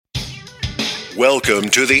Welcome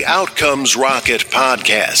to the Outcomes Rocket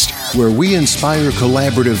podcast, where we inspire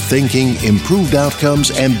collaborative thinking, improved outcomes,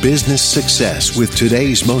 and business success with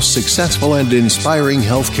today's most successful and inspiring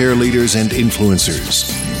healthcare leaders and influencers.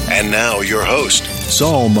 And now your host,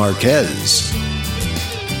 Saul Marquez.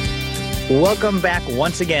 Welcome back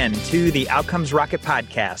once again to the Outcomes Rocket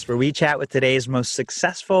podcast, where we chat with today's most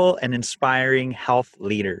successful and inspiring health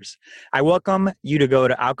leaders. I welcome you to go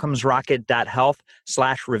to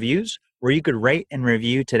outcomesrocket.health/reviews, where you could rate and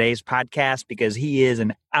review today's podcast because he is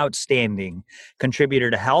an outstanding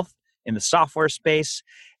contributor to health in the software space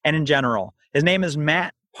and in general. His name is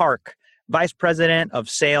Matt Park, Vice President of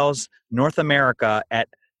Sales North America at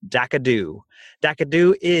Dakadu.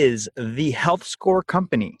 Dakadu is the health score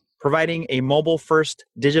company, providing a mobile-first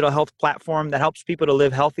digital health platform that helps people to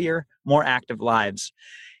live healthier, more active lives.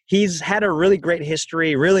 He's had a really great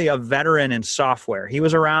history, really a veteran in software. He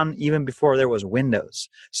was around even before there was Windows.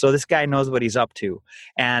 So this guy knows what he's up to.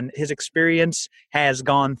 And his experience has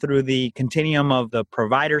gone through the continuum of the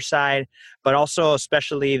provider side, but also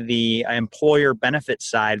especially the employer benefit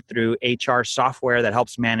side through HR software that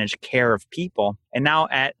helps manage care of people. And now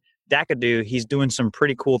at Dakadu, he's doing some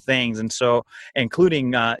pretty cool things, and so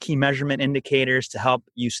including key measurement indicators to help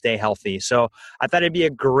you stay healthy. So I thought it'd be a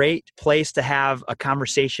great place to have a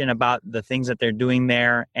conversation about the things that they're doing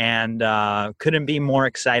there, and couldn't be more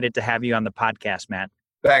excited to have you on the podcast, Matt.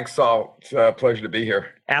 Thanks, Saul. It's a pleasure to be here.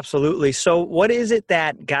 Absolutely. So what is it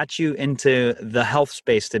that got you into the health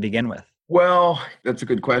space to begin with? Well, that's a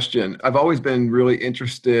good question. I've always been really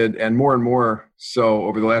interested, and more so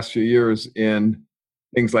over the last few years, in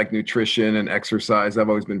things like nutrition and exercise. I've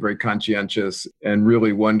always been very conscientious and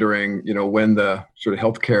really wondering, when the sort of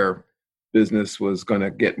healthcare business was going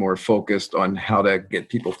to get more focused on how to get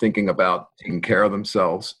people thinking about taking care of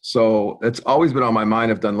themselves. So that's always been on my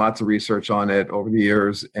mind. I've done lots of research on it over the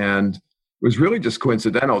years, and it was really just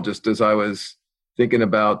coincidental, just as I was thinking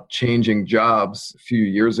about changing jobs a few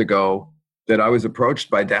years ago, that I was approached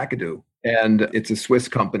by Dakadu. And it's a Swiss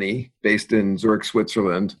company based in Zurich,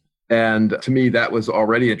 Switzerland. And to me, that was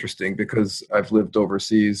already interesting because I've lived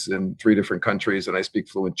overseas in 3 different countries and I speak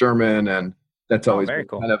fluent German, and that's always been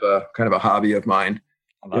cool. kind of a hobby of mine,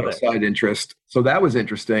 side interest. So that was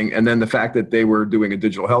interesting. And then the fact that they were doing a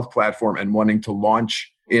digital health platform and wanting to launch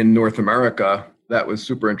in North America, that was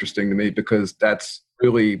super interesting to me because that's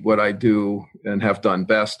really what I do and have done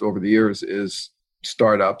best over the years is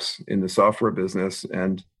startups in the software business.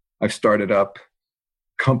 And I've started up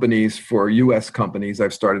companies for U.S. companies.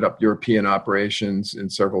 I've started up European operations in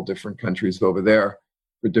several different countries over there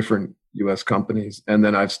for different U.S. companies. And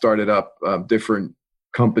then I've started up different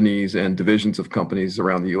companies and divisions of companies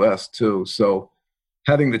around the U.S. too. So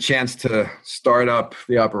having the chance to start up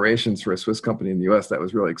the operations for a Swiss company in the U.S., that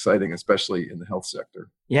was really exciting, especially in the health sector.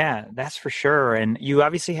 Yeah, that's for sure. And you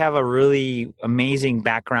obviously have a really amazing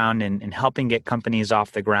background in helping get companies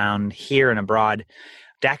off the ground here and abroad.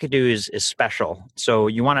 Dakadu is special. So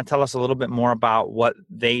you want to tell us a little bit more about what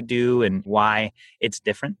they do and why it's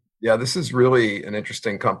different? Yeah, this is really an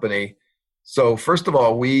interesting company. So first of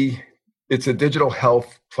all, it's a digital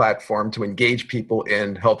health platform to engage people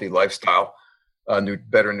in healthy lifestyle,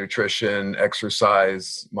 better nutrition,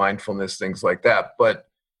 exercise, mindfulness, things like that. But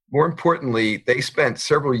more importantly, they spent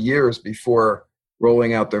several years before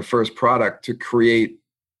rolling out their first product to create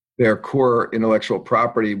their core intellectual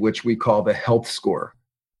property, which we call the health score.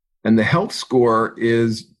 And the health score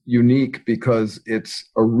is unique because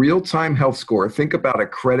it's a real-time health score. Think about a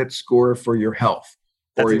credit score for your health.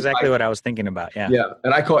 That's exactly what I was thinking about. Yeah. Yeah.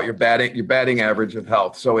 And I call it your batting average of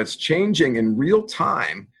health. So it's changing in real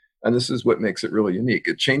time. And this is what makes it really unique.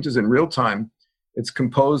 It changes in real time. It's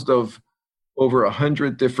composed of over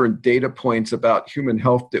 100 different data points about human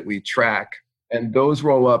health that we track. And those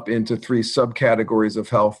roll up into 3 subcategories of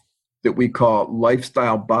health that we call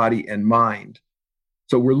lifestyle, body, and mind.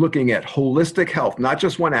 So we're looking at holistic health, not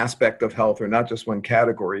just one aspect of health or not just one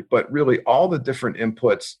category, but really all the different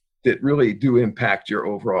inputs that really do impact your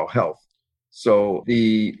overall health. So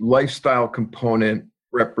the lifestyle component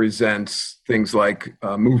represents things like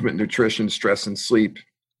movement, nutrition, stress, and sleep.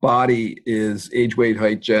 Body is age, weight,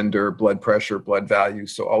 height, gender, blood pressure, blood value,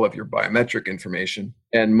 so all of your biometric information.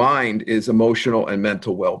 And mind is emotional and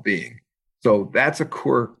mental well-being. So that's a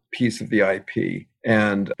core piece of the IP.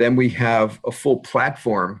 And then we have a full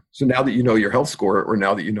platform. So now that you know your health score, or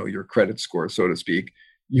now that you know your credit score, so to speak,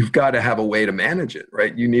 you've got to have a way to manage it,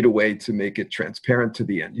 right? You need a way to make it transparent to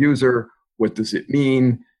the end user. What does it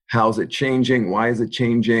mean? How's it changing? Why is it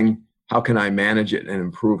changing? How can I manage it and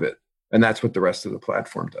improve it? And that's what the rest of the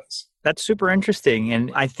platform does. That's super interesting.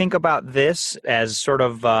 And I think about this as sort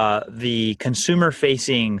of the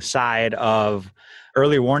consumer-facing side of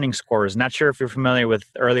early warning scores. Not sure if you're familiar with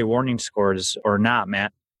early warning scores or not,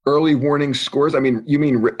 Matt. Early warning scores? I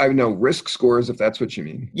know risk scores, if that's what you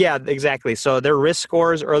mean. Yeah, exactly. So they're risk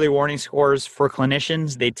scores, early warning scores for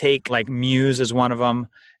clinicians. They take like Muse as one of them,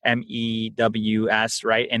 MEWS,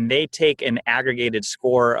 right? And they take an aggregated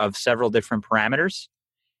score of several different parameters.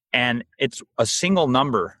 And it's a single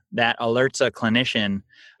number that alerts a clinician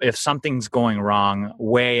if something's going wrong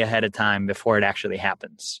way ahead of time before it actually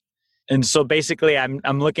happens. And so basically I'm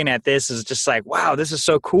looking at this as just like, wow, this is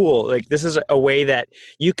so cool. Like this is a way that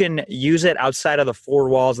you can use it outside of the four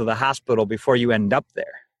walls of the hospital before you end up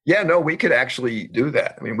there. Yeah, no, we could actually do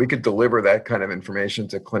that. I mean, we could deliver that kind of information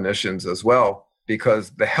to clinicians as well, because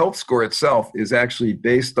the health score itself is actually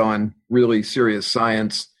based on really serious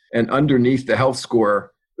science. And underneath the health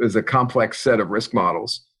score is a complex set of risk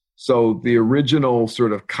models. So the original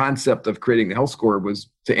sort of concept of creating the health score was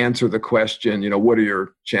to answer the question, what are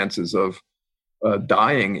your chances of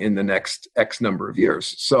dying in the next X number of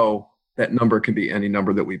years? So that number can be any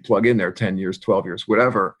number that we plug in there, 10 years, 12 years,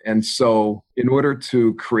 whatever. And so in order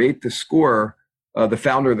to create the score, the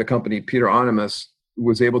founder of the company, Peter Onimus,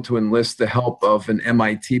 was able to enlist the help of an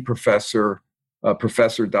MIT professor,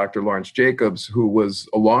 Professor Dr. Lawrence Jacobs, who was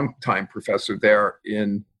a longtime professor there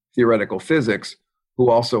in theoretical physics, who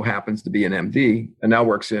also happens to be an MD and now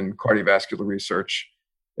works in cardiovascular research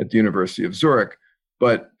at the University of Zurich.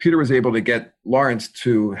 But Peter was able to get Lawrence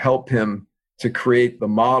to help him to create the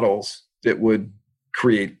models that would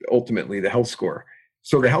create ultimately the health score.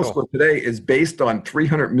 So the health score today is based on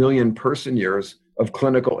 300 million person years of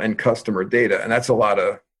clinical and customer data. And that's a lot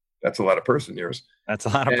of person years. That's a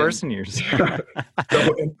lot of person years. So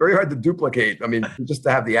it's very hard to duplicate. I mean, just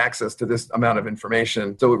to have the access to this amount of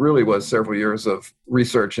information. So it really was several years of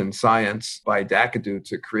research and science by DACADU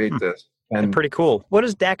to create this. And pretty cool. What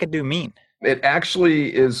does DACADU mean? It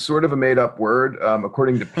actually is sort of a made-up word.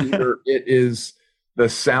 According to Peter, it is the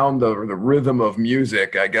sound or the rhythm of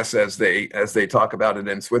music, I guess, as they talk about it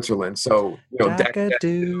in Switzerland. So,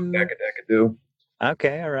 DACADU. DACADU.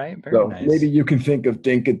 Okay, all right. Very nice. Maybe you can think of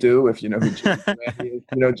Dinkadoo if you know who Jimmy Durante is.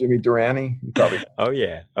 You know Jimmy Durante? You probably don't. Oh,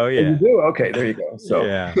 yeah. You do? Okay, there you go. So.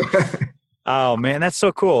 Yeah. Oh, man, that's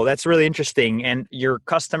so cool. That's really interesting. And your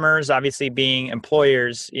customers, obviously being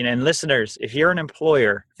employers, and listeners, if you're an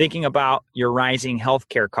employer thinking about your rising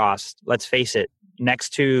healthcare costs, let's face it,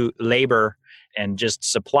 next to labor and just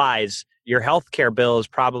supplies, your healthcare bill is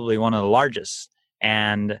probably one of the largest.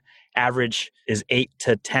 And average is 8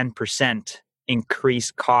 to 10%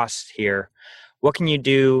 increased costs here. What can you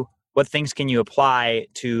do? What things can you apply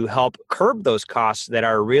to help curb those costs that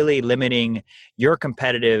are really limiting your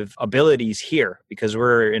competitive abilities here? Because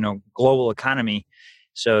we're in a global economy.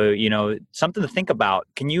 So, something to think about.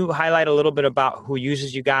 Can you highlight a little bit about who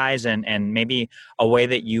uses you guys and maybe a way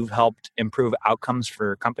that you've helped improve outcomes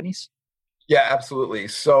for companies? Yeah, absolutely.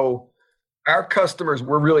 So our customers,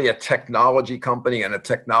 we're really a technology company and a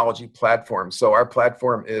technology platform. So our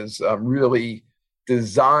platform is really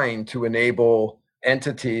designed to enable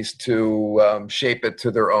entities to shape it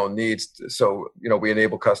to their own needs. So, we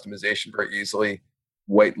enable customization very easily,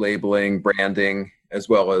 white labeling, branding, as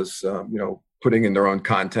well as, putting in their own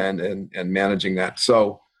content and managing that.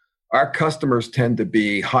 So our customers tend to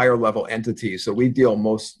be higher level entities. So we deal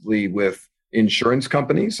mostly with insurance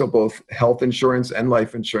companies, so both health insurance and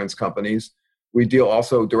life insurance companies. We deal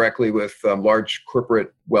also directly with large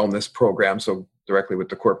corporate wellness programs, so directly with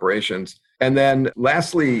the corporations. And then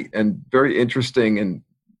lastly, and very interesting and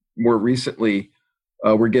more recently,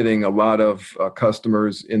 we're getting a lot of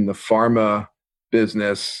customers in the pharma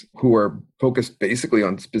business who are focused basically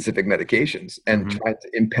on specific medications and trying to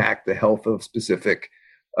impact the health of specific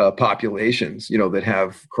populations, that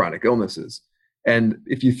have chronic illnesses. And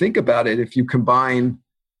if you think about it, if you combine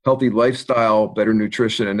healthy lifestyle, better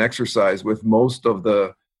nutrition, and exercise with most of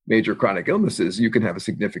the major chronic illnesses, you can have a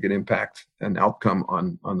significant impact and outcome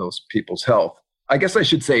on those people's health. I guess I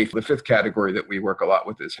should say the fifth category that we work a lot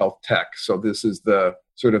with is health tech. So this is the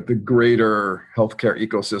sort of the greater healthcare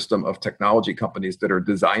ecosystem of technology companies that are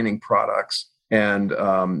designing products and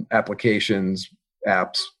applications,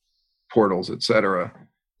 apps, portals, et cetera,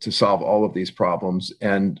 to solve all of these problems.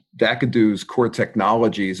 And DACADU's core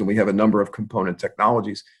technologies, and we have a number of component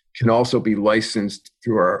technologies, can also be licensed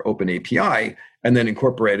through our open API and then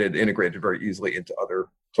integrated very easily into other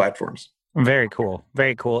platforms. Very cool.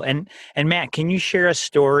 Very cool. And Matt, can you share a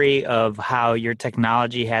story of how your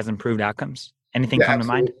technology has improved outcomes? Anything come to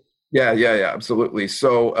mind? Yeah, absolutely.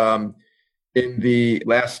 So in the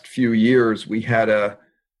last few years, we had an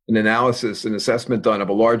an analysis, an assessment done of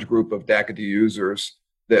a large group of DACA users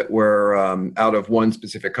that were out of one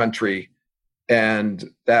specific country. And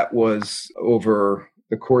that was over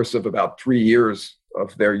the course of about 3 years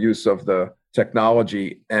of their use of the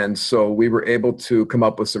technology. And so we were able to come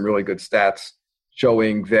up with some really good stats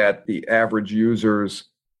showing that the average user's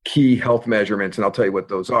key health measurements, and I'll tell you what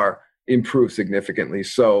those are, improve significantly.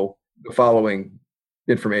 So the following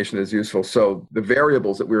information is useful. So the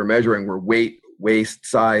variables that we were measuring were weight, waist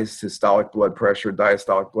size, systolic blood pressure,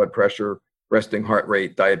 diastolic blood pressure, resting heart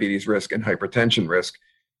rate, diabetes risk, and hypertension risk.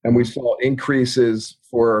 And we saw increases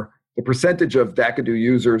for the percentage of DACA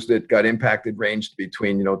users that got impacted ranged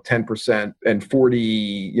between 10% and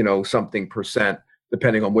 40 something percent,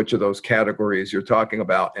 depending on which of those categories you're talking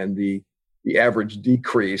about. And the average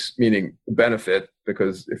decrease, meaning the benefit,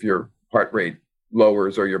 because if your heart rate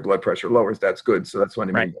lowers or your blood pressure lowers, that's good. So that's what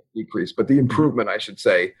I mean by decrease. But the improvement, I should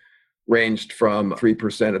say, ranged from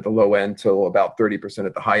 3% at the low end to about 30%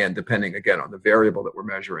 at the high end, depending, again, on the variable that we're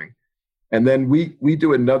measuring. And then we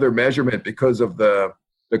do another measurement because of the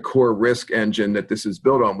core risk engine that this is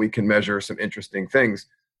built on. We can measure some interesting things.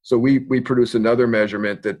 So we produce another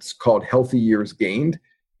measurement that's called healthy years gained.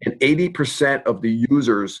 And 80% of the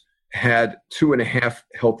users had 2.5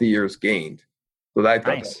 healthy years gained. So I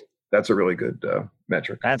thought that's a really good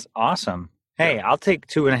metric. That's awesome. Hey, I'll take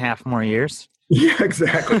 2.5 more years. Yeah,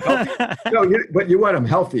 exactly. But you want them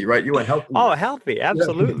healthy, right? You want healthy. Oh, healthy.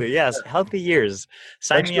 Absolutely. Yes. Healthy years.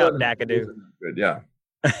 Sign me up, DACA. Good. Yeah.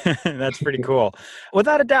 That's pretty cool.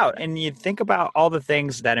 Without a doubt. And you think about all the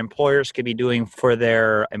things that employers could be doing for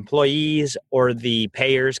their employees or the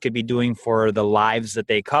payers could be doing for the lives that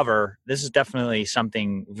they cover. This is definitely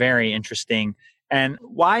something very interesting. And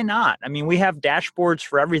why not? I mean, we have dashboards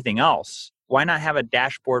for everything else. Why not have a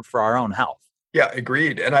dashboard for our own health? Yeah,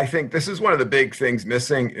 agreed. And I think this is one of the big things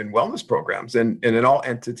missing in wellness programs and in all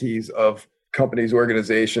entities of companies,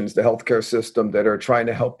 organizations, the healthcare system that are trying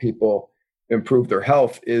to help people improve their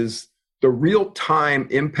health is the real-time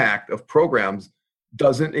impact of programs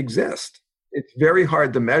doesn't exist. It's very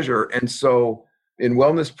hard to measure. And so in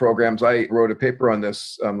wellness programs, I wrote a paper on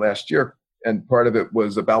this last year, and part of it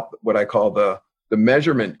was about what I call the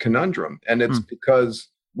measurement conundrum. And it's because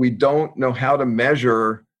we don't know how to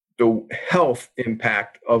measure the health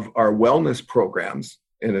impact of our wellness programs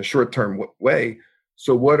in a short-term way.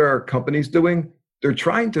 So what are companies doing? They're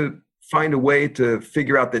trying to find a way to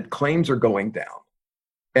figure out that claims are going down.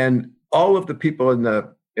 And all of the people in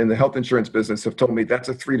the health insurance business have told me that's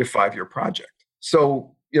a 3 to 5 year project.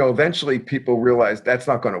 So, eventually people realized that's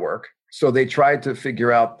not going to work. So they tried to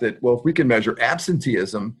figure out that, well, if we can measure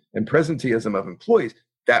absenteeism and presenteeism of employees,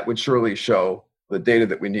 that would surely show the data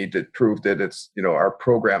that we need to prove that it's, our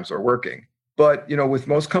programs are working. But, with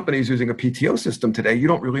most companies using a PTO system today, you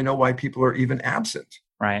don't really know why people are even absent.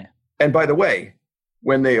 Right. And by the way,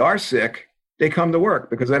 when they are sick, they come to work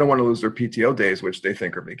because they don't want to lose their PTO days, which they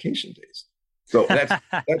think are vacation days. So that's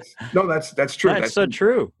true. That's so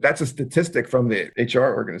true. That's a statistic from the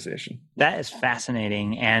HR organization. That is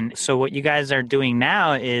fascinating. And so what you guys are doing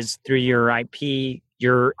now is through your IP,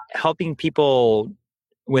 you're helping people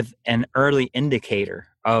with an early indicator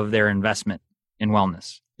of their investment in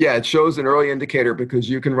wellness. Yeah, it shows an early indicator because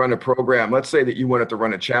you can run a program. Let's say that you wanted to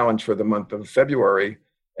run a challenge for the month of February,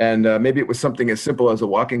 and maybe it was something as simple as a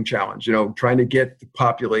walking challenge, trying to get the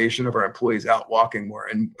population of our employees out walking more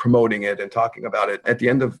and promoting it and talking about it. At the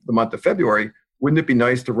end of the month of February, wouldn't it be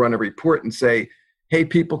nice to run a report and say, hey,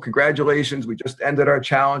 people, congratulations. We just ended our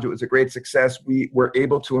challenge. It was a great success. We were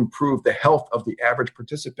able to improve the health of the average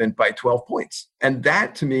participant by 12 points. And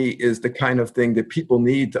that, to me, is the kind of thing that people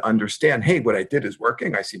need to understand. Hey, what I did is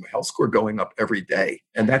working. I see my health score going up every day.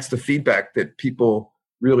 And that's the feedback that people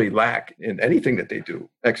really lack in anything that they do.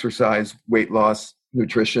 Exercise, weight loss,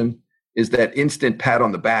 nutrition, is that instant pat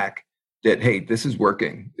on the back that, hey, this is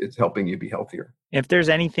working. It's helping you be healthier. If there's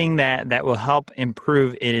anything that will help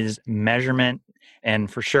improve, it is measurement.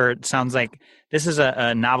 And for sure, it sounds like this is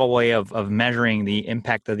a novel way of measuring the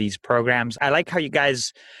impact of these programs. I like how you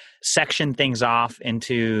guys section things off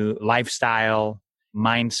into lifestyle,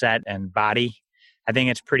 mindset, and body. I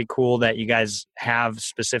think it's pretty cool that you guys have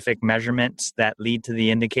specific measurements that lead to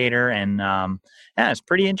the indicator. And it's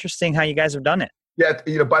pretty interesting how you guys have done it.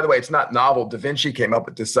 Yeah, by the way, it's not novel. Da Vinci came up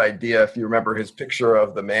with this idea. If you remember his picture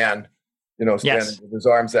of the man, standing with his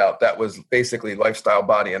arms out, that was basically lifestyle,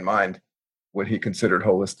 body, and mind. What he considered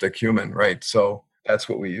holistic human, right? So that's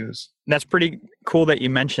what we use. That's pretty cool that you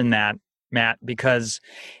mentioned that, Matt, because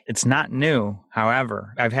it's not new.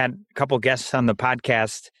 However, I've had a couple guests on the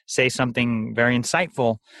podcast say something very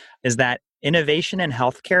insightful, is that innovation in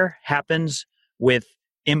healthcare happens with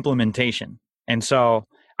implementation. And so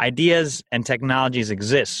ideas and technologies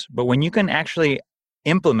exist, but when you can actually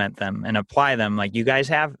implement them and apply them like you guys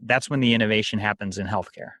have, that's when the innovation happens in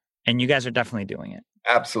healthcare. And you guys are definitely doing it.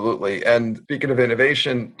 Absolutely. And speaking of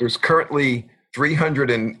innovation, there's currently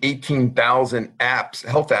 318,000 apps,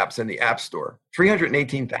 health apps in the App Store.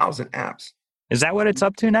 318,000 apps. Is that what it's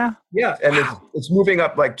up to now? Yeah. And Wow. it's moving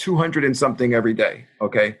up like 200 and something every day.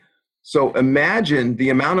 Okay. So imagine the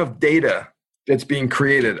amount of data that's being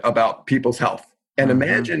created about people's health. And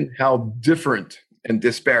imagine how different and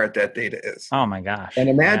disparate that data is. Oh my gosh. And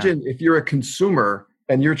imagine if you're a consumer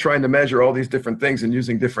and you're trying to measure all these different things and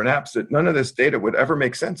using different apps, that none of this data would ever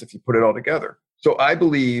make sense if you put it all together. So I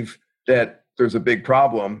believe that there's a big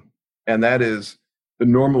problem, and that is the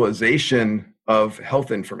normalization of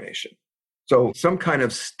health information. So some kind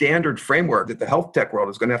of standard framework that the health tech world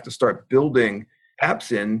is going to have to start building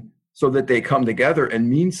apps in so that they come together and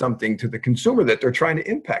mean something to the consumer that they're trying to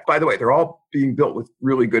impact. By the way, they're all being built with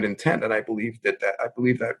really good intent, and I believe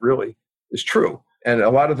that really is true. And a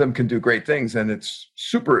lot of them can do great things, and it's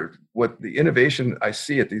super. What the innovation I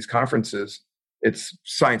see at these conferences, it's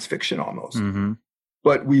science fiction almost. Mm-hmm.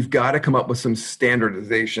 But we've got to come up with some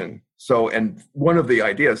standardization. So, and one of the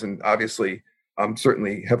ideas, and obviously I'm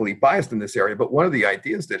certainly heavily biased in this area, but one of the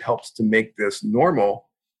ideas that helps to make this normal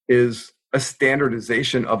is a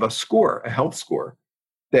standardization of a score, a health score,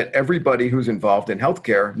 that everybody who's involved in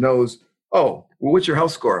healthcare knows, oh, well, what's your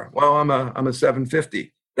health score? Well, I'm a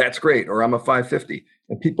 750. That's great. Or I'm a 550.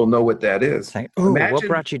 And people know what that is. It's like, oh, what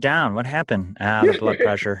brought you down? What happened? The blood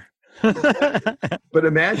pressure. But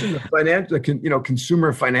imagine the financial,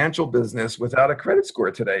 consumer financial business without a credit score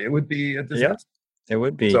today. It would be a disaster. Yep. It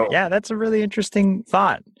would be. So, yeah, that's a really interesting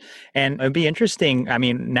thought. And it'd be interesting. I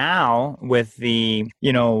mean, now with the,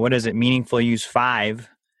 what is it, Meaningful Use 5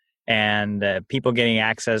 and people getting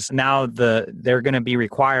access, now they're going to be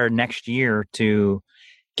required next year to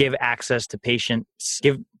give access to patients,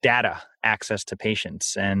 give data access to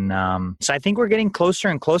patients. And so I think we're getting closer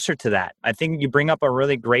and closer to that. I think you bring up a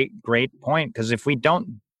really great point, because if we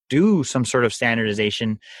don't do some sort of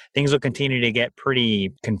standardization, things will continue to get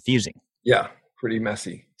pretty confusing. Yeah. Pretty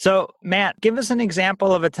messy. So, Matt, give us an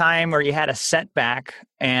example of a time where you had a setback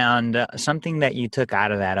and something that you took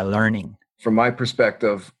out of that, a learning. From my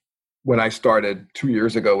perspective, when I started 2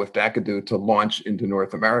 years ago with Dakadu to launch into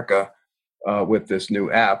North America with this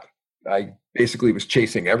new app, I basically was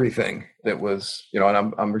chasing everything that was,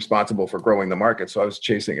 and I'm responsible for growing the market. So I was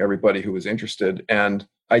chasing everybody who was interested. And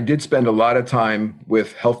I did spend a lot of time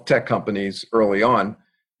with health tech companies early on,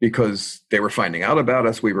 because they were finding out about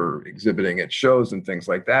us. We were exhibiting at shows and things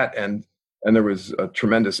like that. And there was a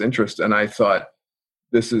tremendous interest. And I thought,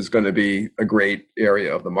 this is going to be a great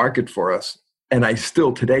area of the market for us. And I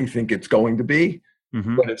still today think it's going to be,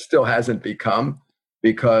 but it still hasn't become,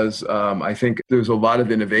 because I think there's a lot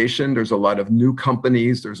of innovation. There's a lot of new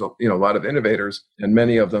companies. There's a lot of innovators, and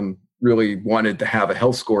many of them really wanted to have a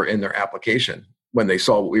health score in their application when they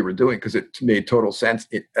saw what we were doing, because it made total sense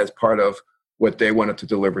as part of what they wanted to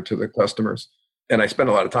deliver to their customers. And I spent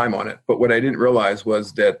a lot of time on it. But what I didn't realize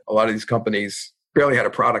was that a lot of these companies barely had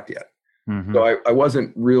a product yet. So I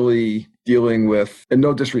wasn't really dealing with, and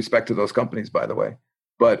no disrespect to those companies, by the way,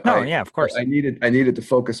 but of course. I needed to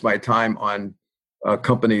focus my time on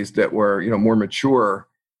companies that were, more mature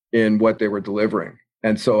in what they were delivering.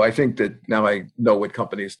 And so I think that now I know what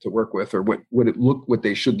companies to work with, or what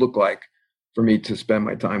they should look like for me to spend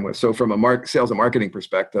my time with. So from a sales and marketing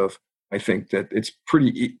perspective, I think that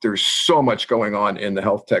there's so much going on in the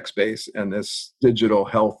health tech space and this digital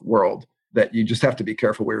health world that you just have to be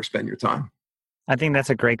careful where you spend your time. I think that's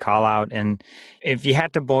a great call out. And if you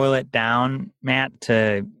had to boil it down, Matt,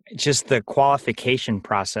 to just the qualification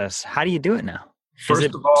process, how do you do it now? First is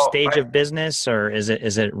it of all, stage of business, or is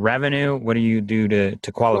it revenue? What do you do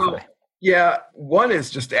to qualify? Well, yeah, one is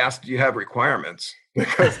just ask, do you have requirements?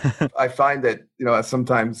 Because I find that,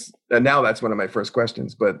 sometimes, and now that's one of my first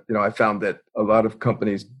questions, but, I found that a lot of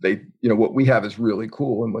companies, they, what we have is really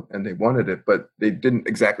cool and they wanted it, but they didn't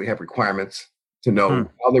exactly have requirements to know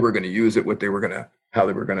how they were going to use it, how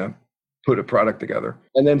they were going to put a product together.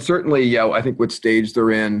 And then certainly, I think what stage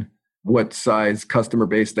they're in, what size customer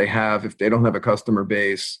base they have. If they don't have a customer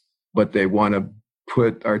base, but they want to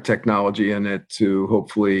put our technology in it to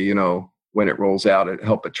hopefully, when it rolls out, it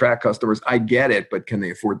help attract customers. I get it, but can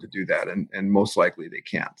they afford to do that? And most likely they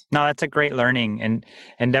can't. No, that's a great learning.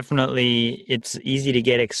 And definitely it's easy to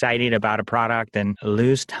get excited about a product and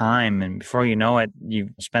lose time. And before you know it,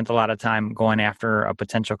 you've spent a lot of time going after a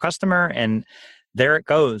potential customer, and there it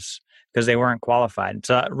goes because they weren't qualified. It's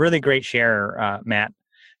a really great share, Matt.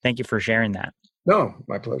 Thank you for sharing that. No,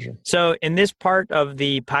 my pleasure. So in this part of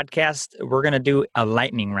the podcast, we're going to do a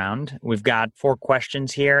lightning round. We've got 4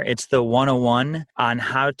 questions here. It's the 101 on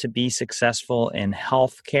how to be successful in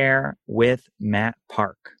healthcare with Matt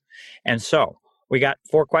Park. And so we got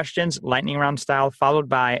 4 questions, lightning round style, followed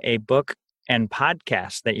by a book and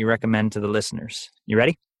podcast that you recommend to the listeners. You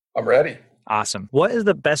ready? I'm ready. Awesome. What is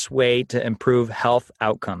the best way to improve health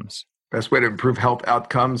outcomes? Best way to improve health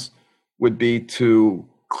outcomes would be to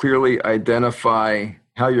clearly identify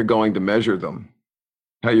how you're going to measure them,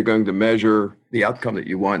 how you're going to measure the outcome that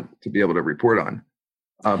you want to be able to report on.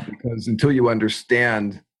 Because until you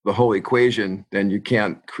understand the whole equation, then you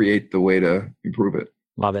can't create the way to improve it.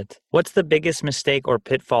 Love it. What's the biggest mistake or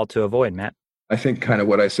pitfall to avoid, Matt? I think kind of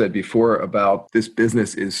what I said before about this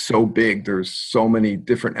business is so big. There's so many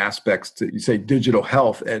different aspects to, you say digital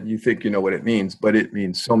health and you think you know what it means, but it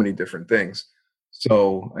means so many different things.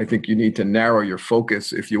 So I think you need to narrow your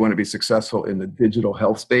focus. If you want to be successful in the digital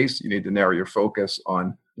health space, you need to narrow your focus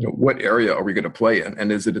on, what area are we going to play in? And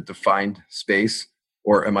is it a defined space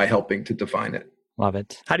or am I helping to define it? Love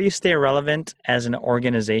it. How do you stay relevant as an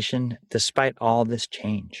organization despite all this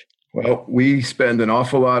change? Well, we spend an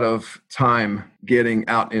awful lot of time getting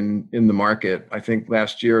out in the market. I think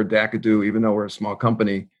last year, Dakadu, even though we're a small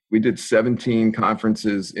company, we did 17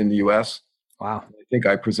 conferences in the US. Wow. I think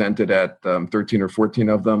I presented at 13 or 14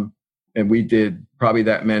 of them. And we did probably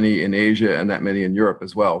that many in Asia and that many in Europe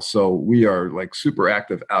as well. So we are like super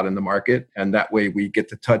active out in the market. And that way we get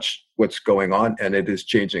to touch what's going on. And it is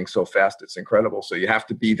changing so fast. It's incredible. So you have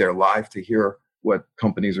to be there live to hear what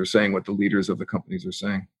companies are saying, what the leaders of the companies are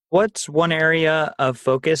saying. What's one area of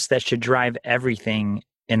focus that should drive everything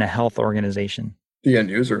in a health organization? The end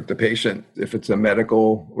user, the patient. If it's a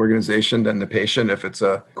medical organization, then the patient. If it's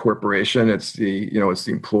a corporation, it's the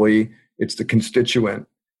employee, it's the constituent,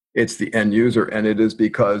 it's the end user. And it is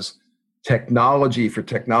because technology for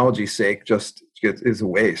technology's sake just is a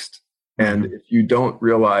waste. And if you don't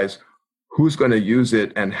realize who's going to use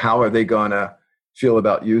it and how are they going to feel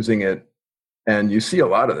about using it, and you see a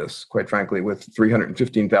lot of this, quite frankly, with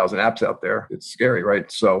 315,000 apps out there, it's scary,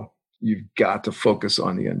 right? So you've got to focus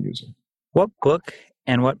on the end user. What book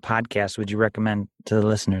and what podcast would you recommend to the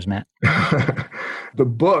listeners, Matt? The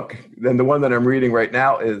book, and the one that I'm reading right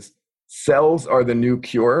now, is Cells Are the New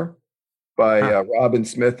Cure by Robin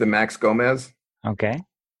Smith and Max Gomez. Okay.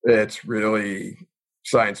 It's really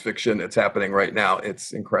science fiction. It's happening right now.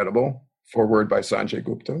 It's incredible. Foreword by Sanjay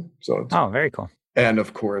Gupta. Very cool. And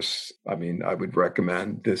of course, I would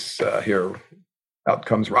recommend this here,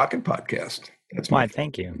 Outcomes Rocket podcast. That's why.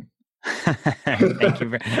 Thank you.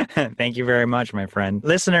 Thank you very much, my friend.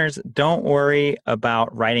 Listeners, don't worry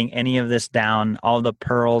about writing any of this down, all the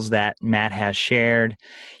pearls that Matt has shared.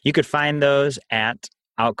 You could find those at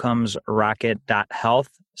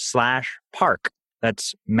outcomesrocket.health/park.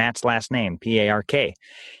 That's Matt's last name, P-A-R-K.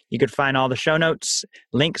 You could find all the show notes,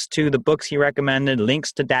 links to the books he recommended,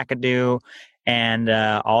 links to Dakadu, and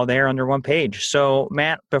all there under one page. So,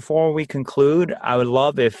 Matt, before we conclude, I would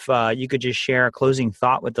love if you could just share a closing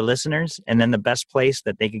thought with the listeners and then the best place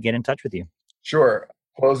that they could get in touch with you. Sure.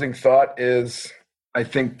 Closing thought is, I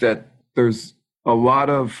think that there's a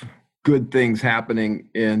lot of good things happening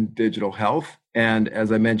in digital health. And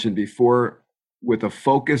as I mentioned before, with a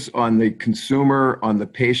focus on the consumer, on the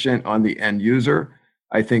patient, on the end user,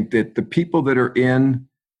 I think that the people that are in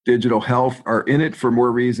digital health are in it for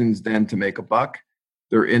more reasons than to make a buck.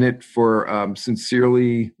 They're in it for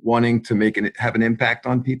sincerely wanting to have an impact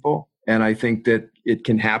on people. And I think that it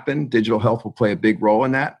can happen. Digital health will play a big role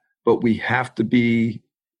in that, but we have to be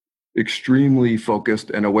extremely focused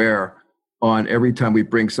and aware on every time we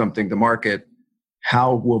bring something to market,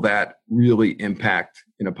 how will that really impact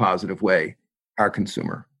in a positive way our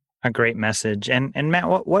consumer? A great message. And Matt,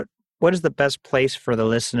 what is the best place for the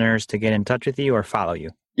listeners to get in touch with you or follow you?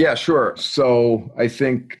 Yeah, sure. So I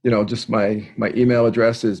think, just my email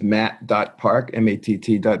address is matt.park,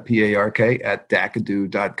 matt.park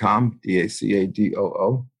 @dakadu.com,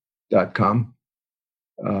 DACADOO.com.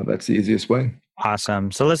 That's the easiest way. Awesome.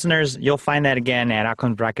 So listeners, you'll find that again at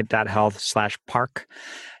outcomesrocket.health/park.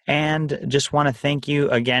 And just want to thank you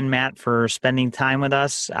again, Matt, for spending time with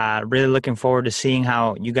us. Really looking forward to seeing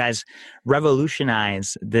how you guys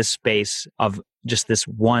revolutionize this space of just this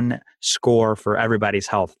one score for everybody's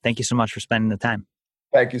health. Thank you so much for spending the time.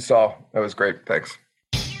 Thank you, Saul. That was great. Thanks.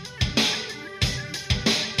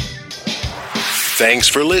 Thanks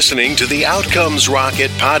for listening to the Outcomes Rocket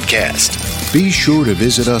podcast. Be sure to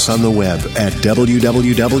visit us on the web at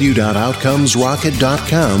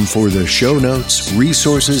www.outcomesrocket.com for the show notes,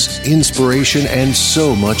 resources, inspiration, and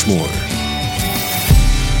so much more.